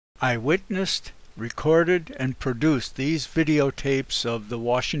I witnessed, recorded, and produced these videotapes of the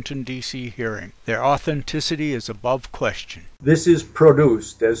Washington, D.C. hearing. Their authenticity is above question. This is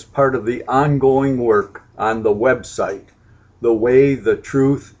produced as part of the ongoing work on the website,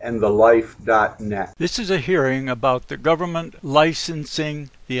 thewaythetruthandthelife.net. This is a hearing about the government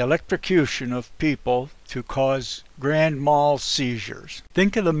licensing the electrocution of people to cause grand mal seizures.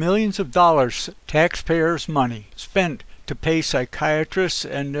 Think of the millions of dollars, taxpayers' money, spent to pay psychiatrists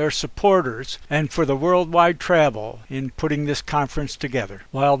and their supporters and for the worldwide travel in putting this conference together,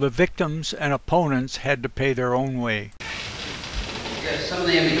 while the victims and opponents had to pay their own way. Yes, some of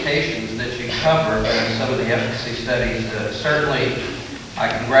the indications that you covered and some of the efficacy studies, certainly I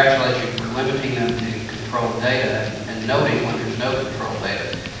congratulate you for limiting them to controlled data and noting when there's no controlled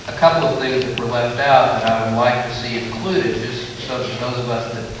data. A couple of things that were left out that I would like to see included, just so that those of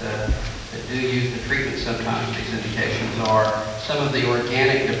us that do use the treatment sometimes, these indications are some of the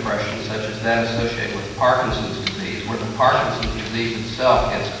organic depression, such as that associated with Parkinson's disease, where the Parkinson's disease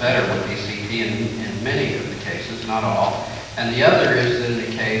itself gets better with ECT in many of the cases, not all. And the other is in the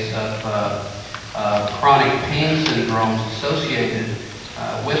case of chronic pain syndromes associated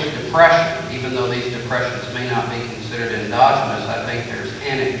with depression. Even though these depressions may not be considered endogenous, I think there's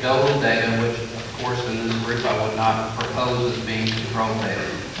anecdotal data, which of course in this group I would not propose as being controlled data.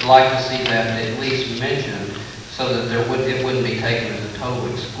 I'd like to see that at least mentioned so that it wouldn't be taken as a total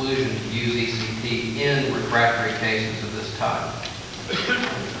exclusion to use ECT in refractory cases of this type.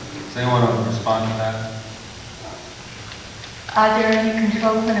 Does anyone want to respond to that? Are there any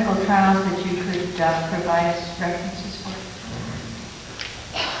controlled clinical trials that you could provide us references for?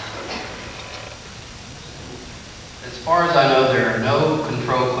 As far as I know, there are no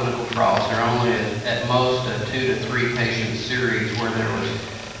controlled clinical trials. There are only at most a 2 to 3 patient series where there was,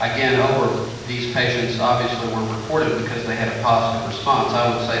 again, these patients obviously were reported because they had a positive response. I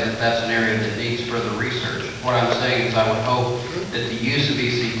would say that that's an area that needs further research. What I'm saying is I would hope that the use of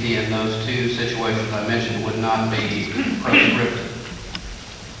ECT in those 2 situations I mentioned would not be proscriptive.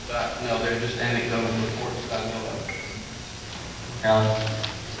 But no, they're just anecdotal reports that I know of. Alan?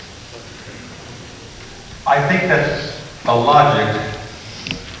 I think that the logic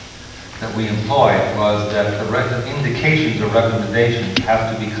that we employed was that the indications or recommendations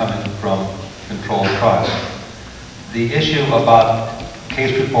have to be coming from controlled trials. The issue about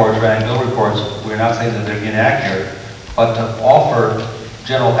case reports or anecdotal reports, we're not saying that they're inaccurate, but to offer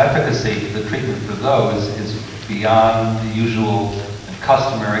general efficacy to the treatment for those is beyond the usual and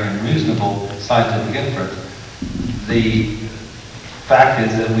customary and reasonable scientific inference. The fact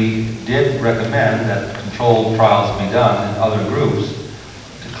is that we did recommend that controlled trials be done in other groups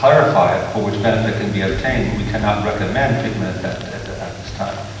to clarify it, for which benefit can be obtained, but we cannot recommend treatment at this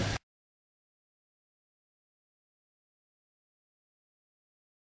time.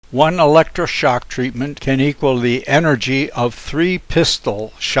 One electroshock treatment can equal the energy of 3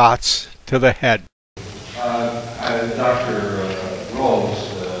 pistol shots to the head. Dr.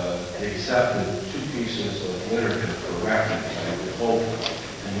 Rose accepted 2 pieces of literature for reference. I would hope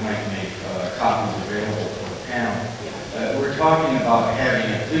you might make copies available for the panel. We're talking about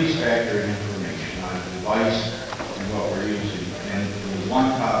having a police factor information on the device and what we're using. And the one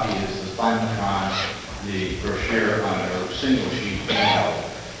copy is the Thymatron, the brochure on a single sheet handout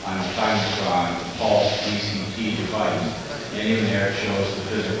on a Thymatron pulse ECT device. And in there it shows the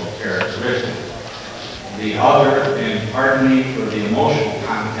physical characteristics. The other, and pardon me for the emotional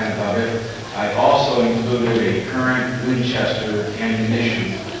content of it, I also included a current Winchester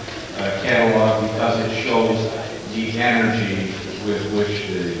ammunition catalog because it shows the energy with which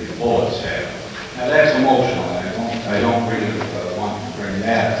the bullets have. Now that's emotional, I don't really want to bring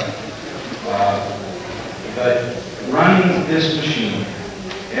that up. But running this machine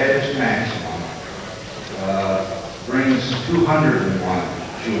at its maximum brings 201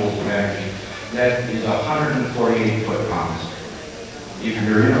 joules of energy. That is 148 foot-pounds. If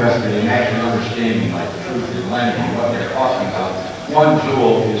you're interested in actually understanding, like the truth in lending, what they're talking about, 1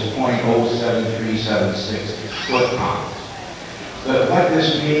 joule is 0.07376 foot-pounds. But what this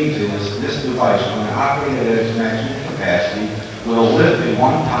means is this device, when operated at its maximum capacity, will lift a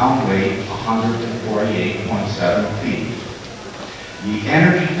 1-pound weight 148.7 feet. The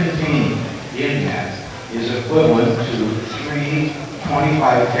energy contained in that is equivalent to 3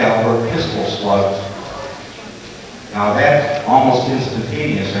 25 caliber pistol slugs. Now that's almost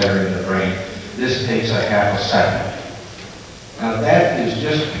instantaneous entering the brain. This takes a half a second. Now that is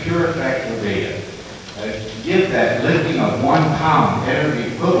just pure factor data. To give that lifting of 1 pound energy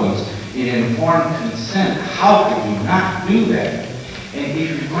equivalence in informed consent, how could you not do that? And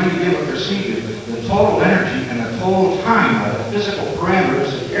if you're going to give a procedure, the total energy and the total time are the physical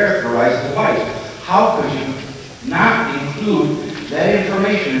parameters that characterize the device. How could you not include that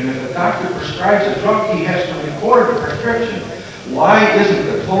information? And if a doctor prescribes a drug, he has to record the prescription. Why isn't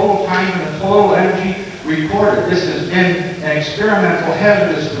the total time and the total energy recorded? This has been an experimental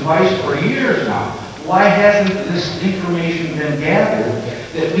hazardous device for years now. Why hasn't this information been gathered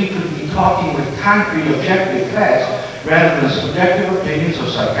that we could be talking with concrete objective facts rather than subjective opinions of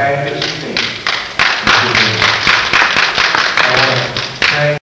psychiatrists and patients?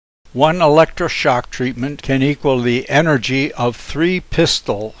 One electroshock treatment can equal the energy of 3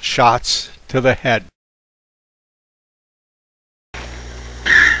 pistol shots to the head.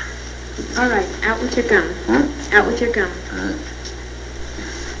 All right, out with your gun. Huh? Out with your gun.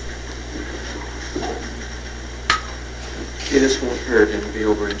 Okay, this won't hurt. It'll be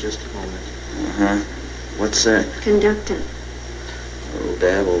over in just a moment. Uh-huh. What's that? Conductant. Oh,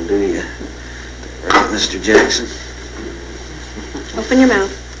 dab will do you. Right, Mr. Jackson? Open your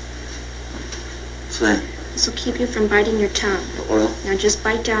mouth. What's that? This will keep you from biting your tongue. Well? Now just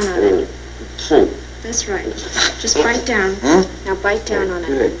bite down on it. Oh. That's right. Just bite down. Huh? Now bite down on it.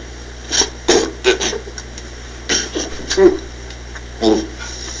 Good.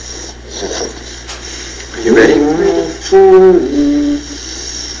 Are you ready?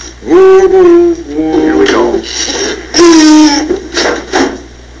 Ready.